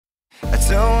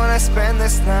don't wanna spend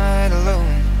this night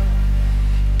alone,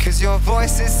 'cause your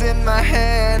voice is in my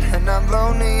head, and I'm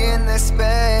lonely in this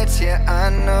bed. Yeah, I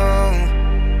know,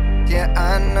 yeah,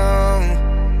 I know,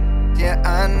 yeah,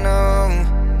 I know,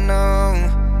 no,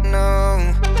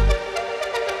 no.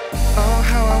 Oh,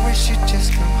 how I wish you'd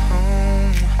just come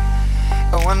home.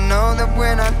 Oh, I know that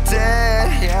we're not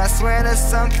dead. Yeah, I swear there's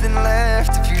something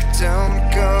left if you don't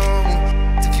go,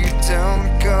 if you don't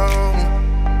go,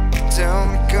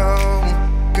 don't go,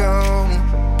 go,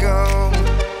 go.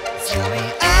 Tell me,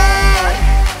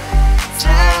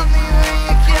 tell me where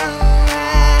you're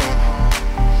going.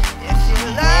 If you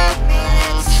love me,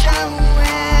 then show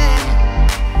it.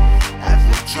 I've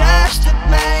been just a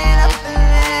man of the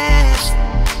list.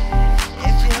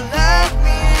 If you love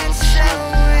me, then show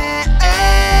it.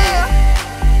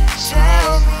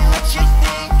 Tell me what you're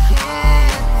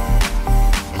thinking.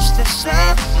 Is there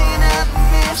something I'm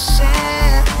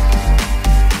missing?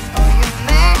 Or you're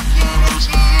making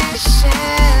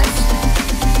excuses?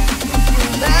 If you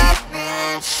love me,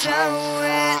 then show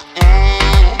it.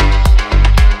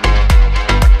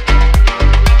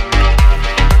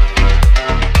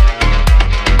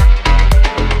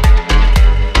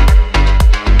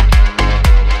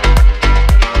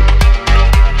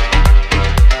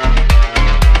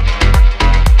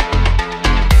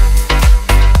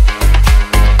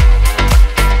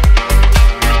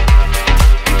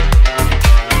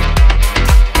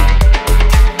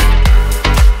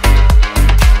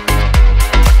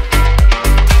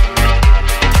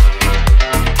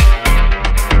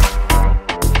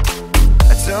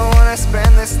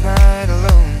 Spend this night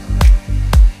alone,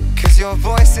 'cause your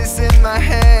voice is in my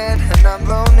head, and I'm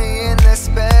lonely in this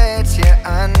bed. Yeah,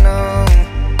 I know,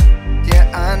 yeah,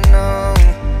 I know,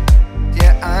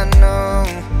 yeah, I know,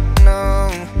 no,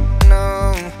 no.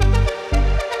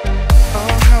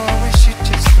 Oh, how I wish you'd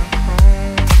just come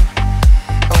home.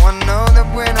 Oh, I know that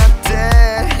we're not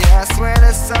dead. Yeah, I swear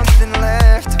there's something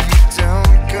left if you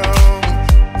don't go,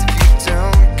 if you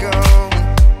don't go,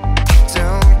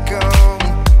 don't go.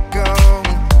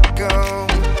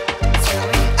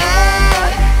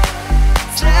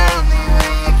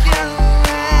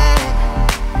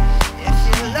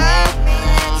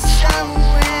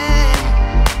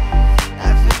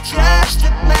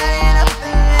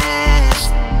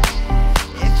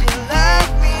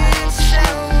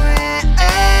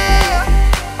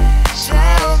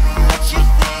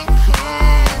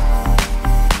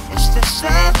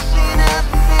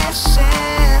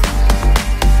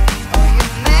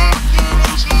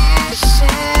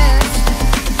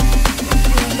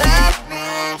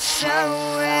 So